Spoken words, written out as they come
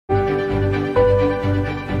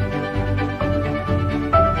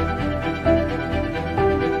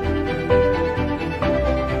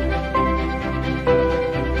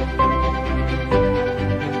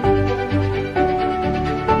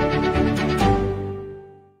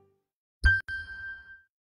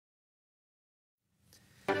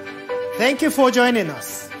Thank you for joining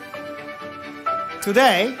us.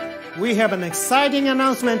 Today, we have an exciting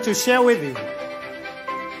announcement to share with you.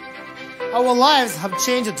 Our lives have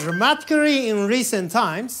changed dramatically in recent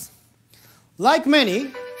times. Like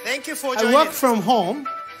many, I work from home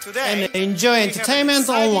and enjoy entertainment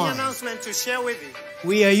online.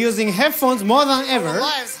 We are using headphones more than ever,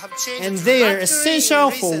 and they are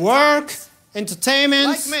essential for work,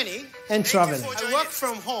 entertainment, and traveling.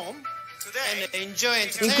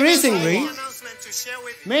 Increasingly,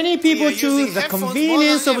 many people choose the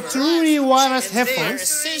convenience of truly wireless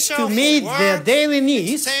headphones to meet their daily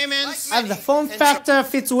needs, as the form factor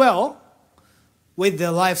fits well with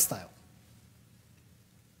their lifestyle.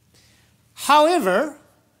 However,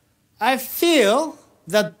 I feel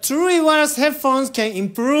that truly wireless headphones can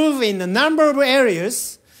improve in a number of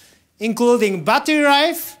areas, including battery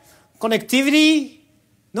life, connectivity,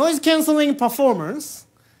 noise cancelling performance,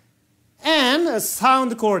 and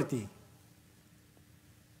sound quality.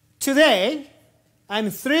 Today,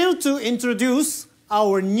 I'm thrilled to introduce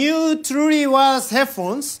our new truly wireless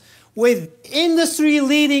headphones with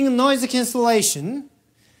industry-leading noise cancellation,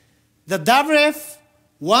 the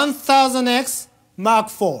WF-1000X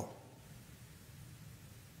Mark IV.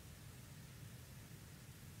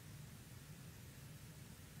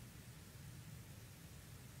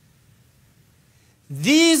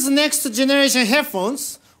 These next-generation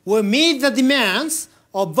headphones will meet the demands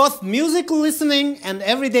of both music listening and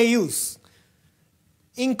everyday use,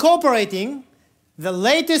 incorporating the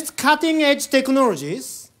latest cutting-edge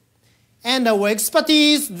technologies and our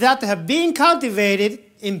expertise that have been cultivated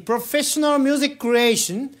in professional music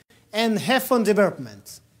creation and headphone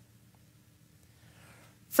development.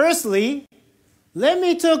 Firstly, let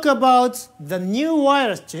me talk about the new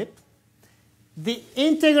wireless chip, the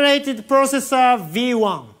integrated processor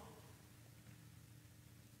V1.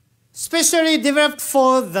 Specially developed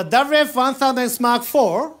for the WF-1000X Mark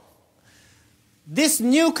IV, this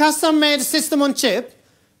new custom-made system-on-chip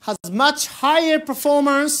has much higher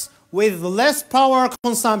performance with less power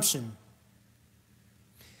consumption.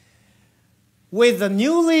 With the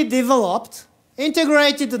newly developed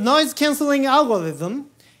integrated noise-cancelling algorithm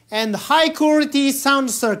and high-quality sound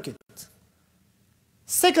circuit.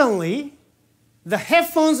 Secondly, the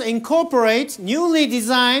headphones incorporate newly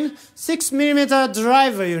designed 6mm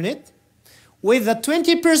driver unit with a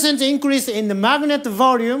 20% increase in the magnet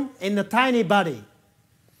volume in the tiny body,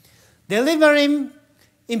 delivering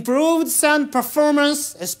improved sound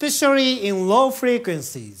performance, especially in low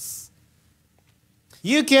frequencies.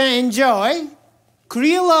 You can enjoy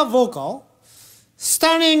clearer vocal,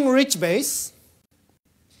 stunning rich bass,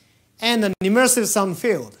 and an immersive sound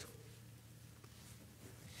field.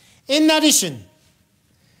 In addition,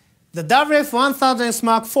 the WF-1000X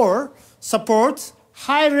Mark IV supports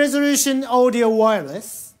high-resolution audio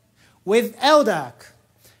wireless with LDAC,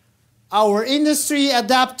 our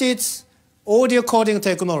industry-adapted audio coding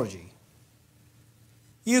technology.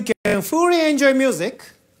 You can fully enjoy music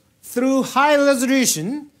through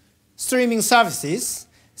high-resolution streaming services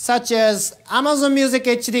such as Amazon Music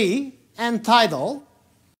HD and Tidal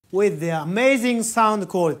with their amazing sound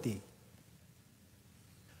quality.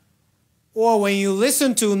 Or when you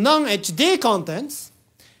listen to non-HD contents,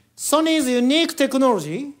 Sony's unique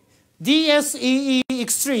technology, DSEE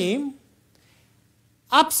Extreme,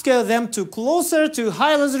 upscale them to closer to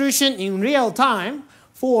high resolution in real time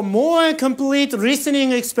for a more complete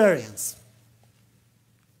listening experience.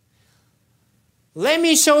 Let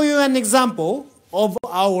me show you an example of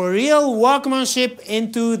our real workmanship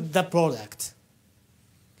into the product.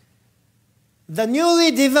 The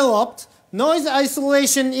newly developed noise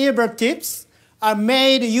isolation earbud tips are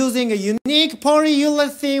made using a unique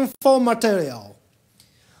polyurethane foam material.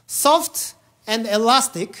 Soft and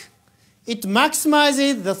elastic, it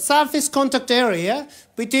maximizes the surface contact area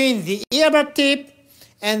between the earbud tip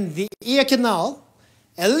and the ear canal,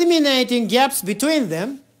 eliminating gaps between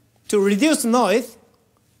them to reduce noise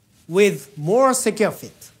with more secure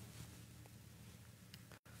fit.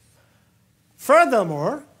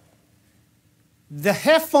 Furthermore, the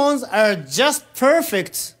headphones are just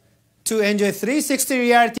perfect to enjoy 360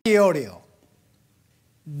 reality audio.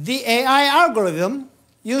 The AI algorithm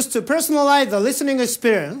used to personalize the listening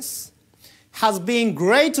experience has been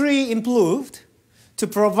greatly improved to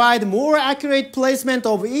provide more accurate placement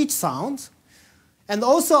of each sound and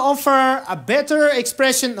also offer a better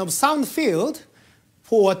expression of sound field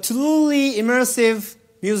for a truly immersive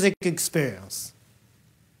music experience.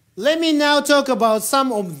 Let me now talk about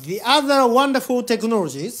some of the other wonderful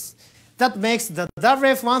technologies that makes the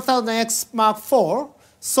WF-1000X Mark IV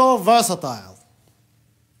so versatile.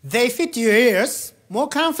 They fit your ears more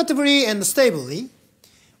comfortably and stably,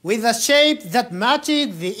 with a shape that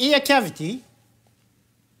matches the ear cavity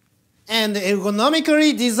and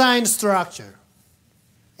ergonomically designed structure.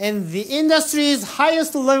 And the industry's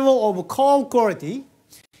highest level of call quality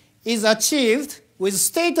is achieved with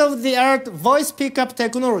state-of-the-art voice pickup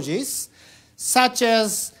technologies such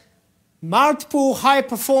as multiple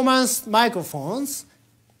high-performance microphones,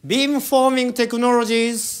 beamforming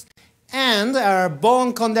technologies, and a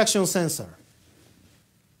bone conduction sensor.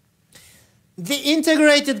 The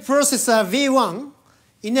integrated processor V1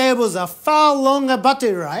 enables a far longer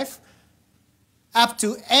battery life, up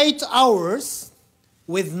to 8 hours,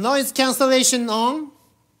 with noise cancellation on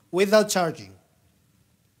without charging.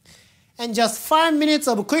 And just 5 minutes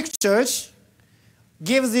of quick charge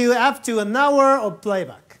gives you up to an hour of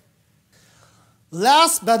playback.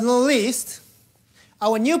 Last but not least,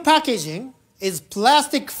 our new packaging is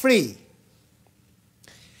plastic-free,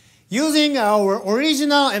 using our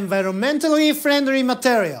original environmentally friendly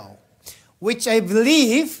material, which I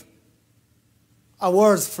believe are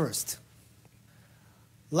world's first.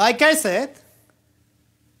 Like I said,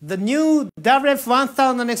 the new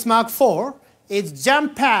WF-1000X Mark IV is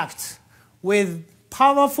jam-packed with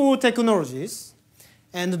powerful technologies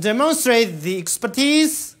and demonstrates the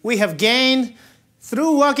expertise we have gained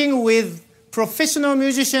through working with professional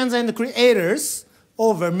musicians and creators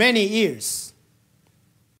over many years.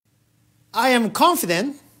 I am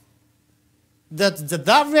confident that the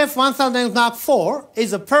WF-1000X Mark IV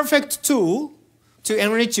is a perfect tool to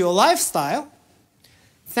enrich your lifestyle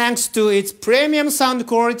thanks to its premium sound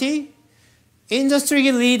quality,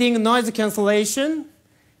 industry-leading noise cancellation,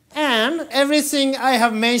 and everything I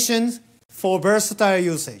have mentioned for versatile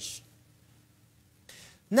usage.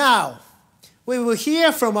 Now, we will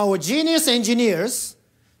hear from our genius engineers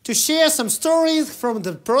to share some stories from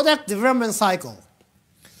the product development cycle.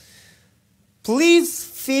 Please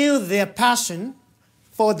feel their passion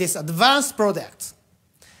for this advanced product.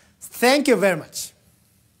 Thank you very much.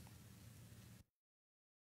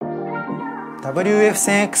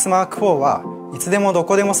 WF-1000X Mark IVはいつでもど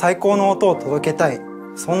こでも最高の音を届けたい。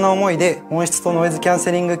そんな思いで音質とノイズキャン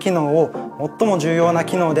セリング機能を最も重要な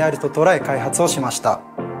機能であると捉え開発をしました。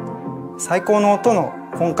最高の音の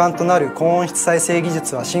根幹となる高音質再生技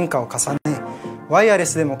術は進化を重ね、ワイヤレ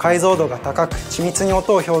スでも解像度が高く緻密に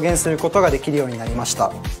音を表現することができるようになりまし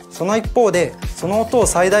た。その一方で、その音を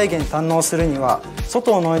最大限堪能するには、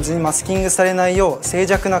外のノイズにマスキングされないよう静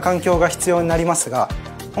寂な環境が必要になりますが、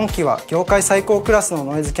本機は業界最高クラスの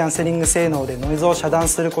ノイズキャンセリング性能でノイズを遮断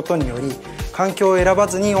することにより、環境を選ば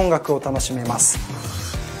ずに音楽を楽しめます。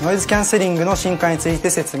ノイズキャンセリングの進化について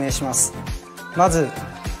説明します。まず、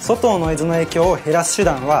外のノイズの影響を減らす手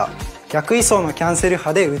段は、逆位相のキャンセル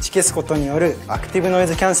波で打ち消すことによるアクティブノイ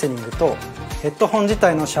ズキャンセリングと、ヘッドホン自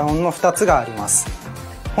体の遮音の2つがあります。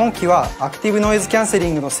本機はアクティブノイズキャンセリ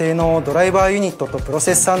ングの性能をドライバーユニットとプロ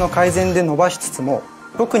セッサーの改善で伸ばしつつも、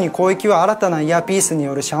特に広域は新たなイヤーピースに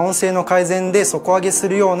よる遮音性の改善で底上げす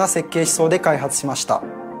るような設計思想で開発しました。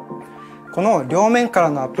この両面から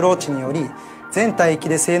のアプローチにより、全帯域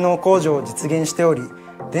で性能向上を実現しており、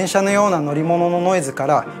電車のような乗り物のノイズか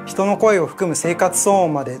ら人の声を含む生活騒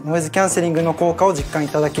音までノイズキャンセリングの効果を実感い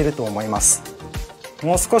ただけると思います。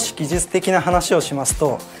もう少し技術的な話をします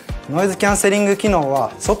と、ノイズキャンセリング機能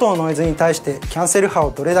は外のノイズに対してキャンセル波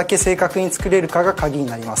をどれだけ正確に作れるかが鍵に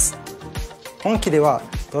なります。本機では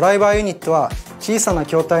ドライバーユニットは小さな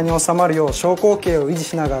筐体に収まるよう小口径を維持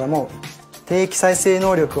しながらも低域再生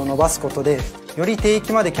能力を伸ばすことでより低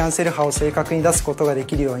域までキャンセル波を正確に出すことがで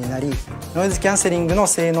きるようになり、ノイズキャンセリングの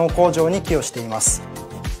性能向上に寄与しています。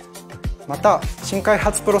また新開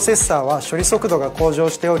発プロセッサーは処理速度が向上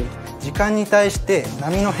しており、時間に対して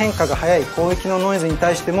波の変化が速い広域のノイズに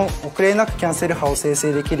対しても遅れなくキャンセル波を生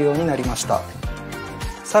成できるようになりました。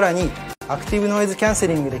さらにアクティブノイズキャンセ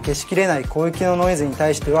リングで消しきれない広域のノイズに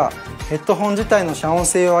対してはヘッドホン自体の遮音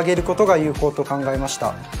性を上げることが有効と考えまし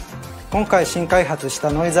た。今回新開発した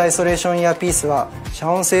ノイズアイソレーションイヤーピースは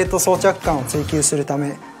遮音性と装着感を追求するた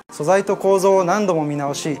め素材と構造を何度も見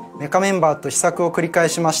直しメカメンバーと試作を繰り返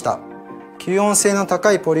しました。吸音性の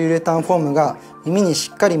高いポリウレタンフォームが耳に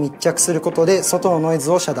しっかり密着することで外のノイ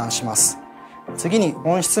ズを遮断します。次に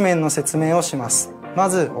音質面の説明をします。ま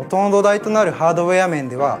ず音の土台となるハードウェア面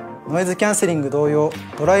ではノイズキャンセリング同様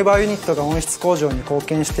ドライバーユニットが音質向上に貢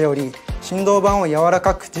献しており、振動板を柔ら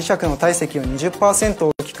かく磁石の体積を 20%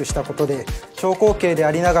 大きくしたことで長口径で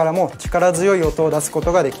ありながらも力強い音を出すこ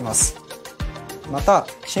とができます。また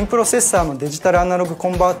新プロセッサーのデジタルアナログコ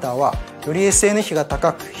ンバーターはより SN 比が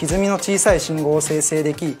高く歪みの小さい信号を生成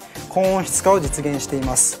でき高音質化を実現してい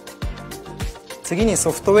ます。次に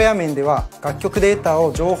ソフトウェア面では楽曲データ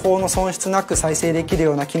を情報の損失なく再生できる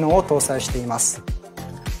ような機能を搭載しています。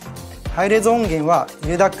ハイレゾ音源は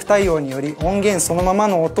LDAC 対応により音源そのまま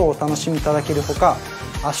の音をお楽しみいただけるほか、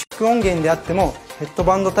圧縮音源であってもヘッド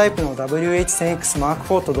バンドタイプの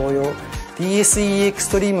WH1000X-M4 と同様 DSE エクス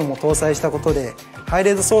トリームも搭載したことでハイ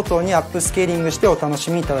レゾ相当にアップスケーリングしてお楽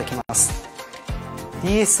しみいただけます。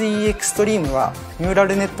 DSE エクストリームはニューラ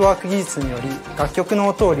ルネットワーク技術により楽曲の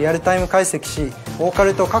音をリアルタイム解析し、ボーカ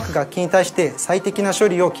ルと各楽器に対して最適な処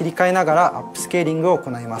理を切り替えながらアップスケーリングを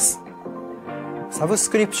行います。サブス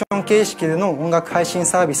クリプション形式での音楽配信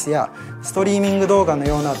サービスやストリーミング動画の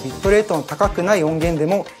ようなビットレートの高くない音源で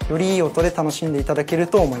もよりいい音で楽しんでいただける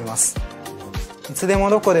と思います。いつでも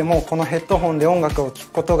どこでもこのヘッドホンで音楽を聴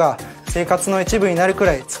くことが生活の一部になるく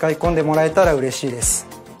らい使い込んでもらえたら嬉しいです。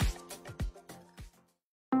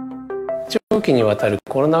長期にわたる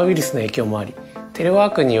コロナウイルスの影響もあり、テレワ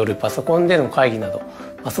ークによるパソコンでの会議など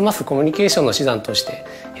ますますコミュニケーションの手段として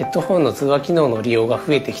ヘッドホンの通話機能の利用が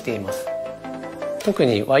増えてきています。特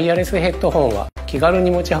にワイヤレスヘッドホンは気軽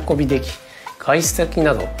に持ち運びでき、外出先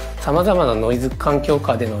などさまざまなノイズ環境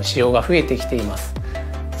下での使用が増えてきています。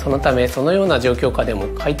そのためそのような状況下でも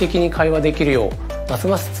快適に会話できるようます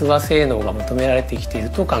ます通話性能が求められてきてい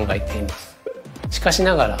ると考えています。しかし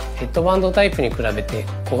ながらヘッドバンドタイプに比べて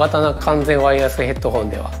小型な完全ワイヤレスヘッドホ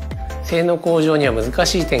ンでは性能向上には難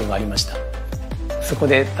しい点がありました。そこ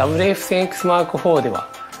で WF1000X-M4 では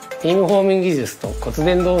ビームフォーミング技術と骨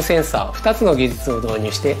伝導センサー2つの技術を導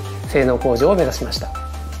入して性能向上を目指しました。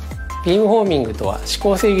ビームフォーミングとは指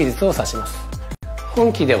向性技術を指します。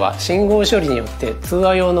本機では信号処理によって通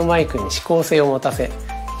話用のマイクに指向性を持たせ、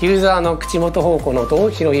ユーザーの口元方向の音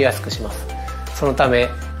を拾いやすくします。そのため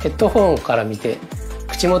ヘッドホンから見て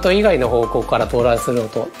口元以外の方向から到来する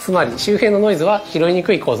音、つまり周辺のノイズは拾いに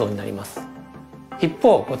くい構造になります。一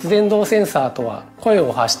方、骨伝導センサーとは声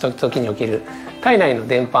を発した時における体内の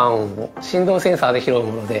電波音を振動センサーで拾う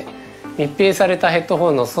もので、密閉されたヘッド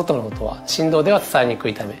ホンの外の音は振動では伝えにく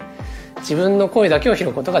いため、自分の声だけを拾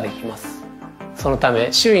うことができます。そのた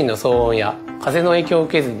め周囲の騒音や風の影響を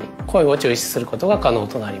受けずに声を抽出することが可能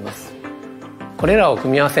となります。これらを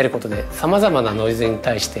組み合わせることでさまざまなノイズに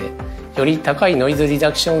対してより高いノイズリ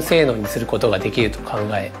ダクション性能にすることができると考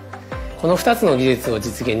え、この2つの技術を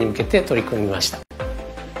実現に向けて取り組みました。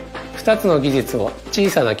2つの技術を小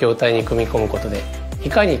さな筐体に組み込むことでい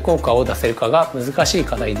かに効果を出せるかが難しい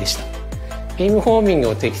課題でした。ビームフォーミング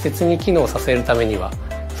を適切に機能させるためには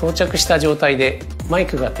装着した状態でマイ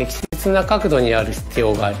クが適切な角度にある必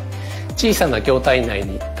要があり、小さな筐体内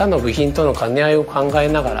に他の部品との兼ね合いを考え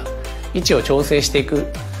ながら位置を調整していく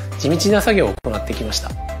地道な作業を行ってきました。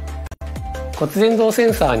骨伝導セ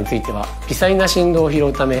ンサーについては微細な振動を拾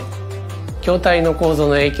うため筐体の構造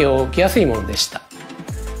の影響を受けやすいものでした。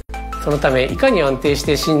そのためいかに安定し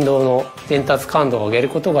て振動の伝達感度を上げる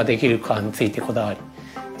ことができるかについてこだわり、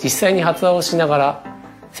実際に発話をしながら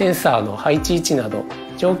センサーの配置位置など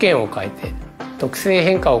条件を変えて特性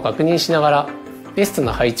変化を確認しながらベスト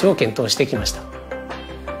な配置を検討してきました。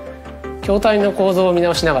筐体の構造を見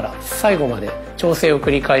直しながら最後まで調整を繰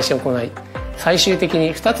り返し行い、最終的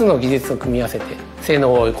に2つの技術を組み合わせて性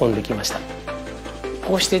能を追い込んできました。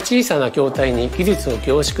こうして小さな筐体に技術を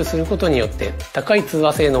凝縮することによって高い通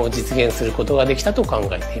話性能を実現することができたと考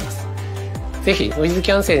えています。ぜひノイズ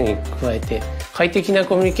キャンセルに加えて快適な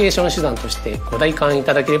コミュニケーション手段としてご体感い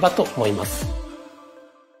ただければと思います。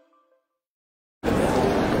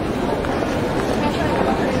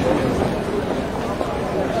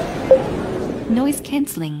Noise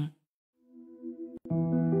cancelling.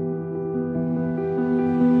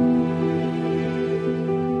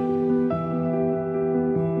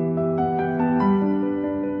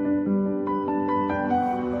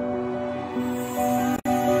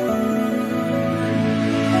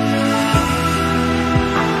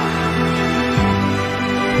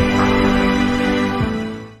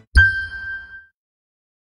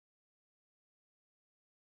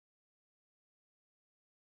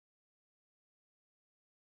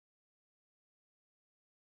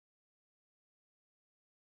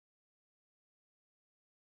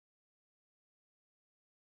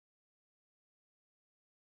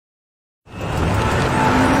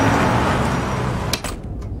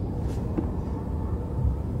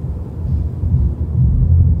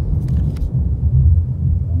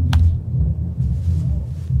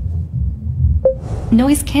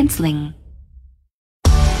 Noise cancelling.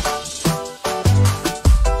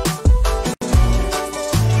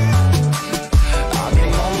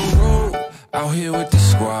 Out here with the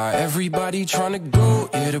squad, everybody tryna go,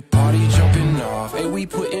 yeah, the party jumping off, hey, we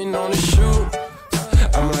putting on a show.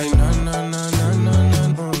 I'm like, nah, nah, nah, nah, nah,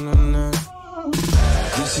 nah, nah, nah, nah.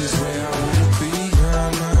 This is where I wanna be,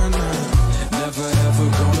 nah, nah, nah. Never ever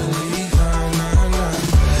gonna leave, nah, nah, nah.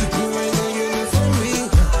 You ain't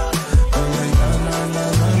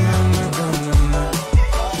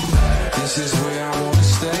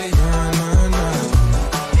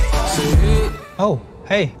Oh,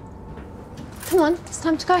 hey. Come on, it's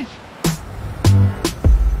time to go.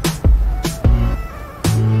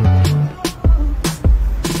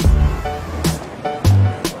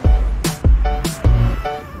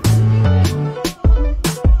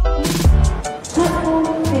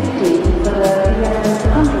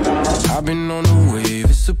 I've been on the wave,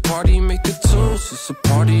 it's a party, make a toast, it's a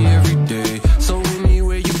party every day. So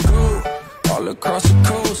anywhere you go, all across the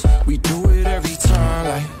coast, we do it every time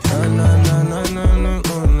like na na na na na na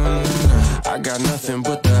na na. I got nothing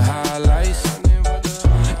but the highlights.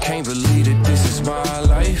 Can't believe that this is my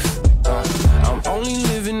life. I'm only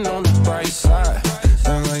living on the bright side.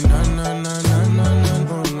 I'm like na na na na na na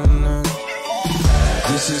na na.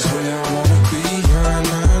 This is where I wanna be. Na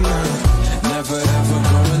na na. Never ever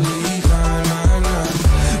gonna leave. Na na na.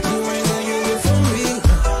 You ain't gonna live for me.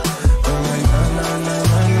 I'm like na na na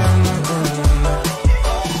na na na na.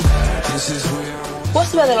 This is where I wanna. What's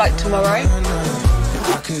the weather like tomorrow?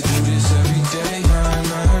 I could do this every day. Na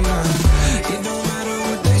na na. It don't matter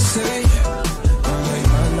what they say. I'm like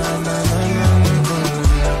na na na na na na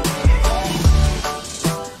na.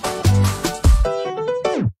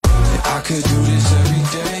 I could do this every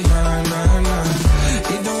day. Na na na.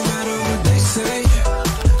 It don't matter what they say.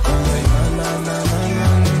 I'm like na na na na na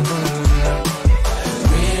na na.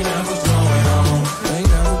 We ain't never going home. Ain't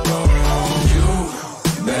never going home. You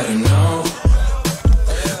better know.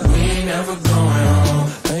 We ain't never going home.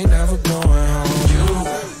 Ain't never going home. You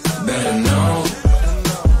better know.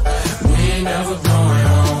 We ain't never going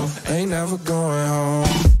home. Ain't never going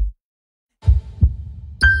home.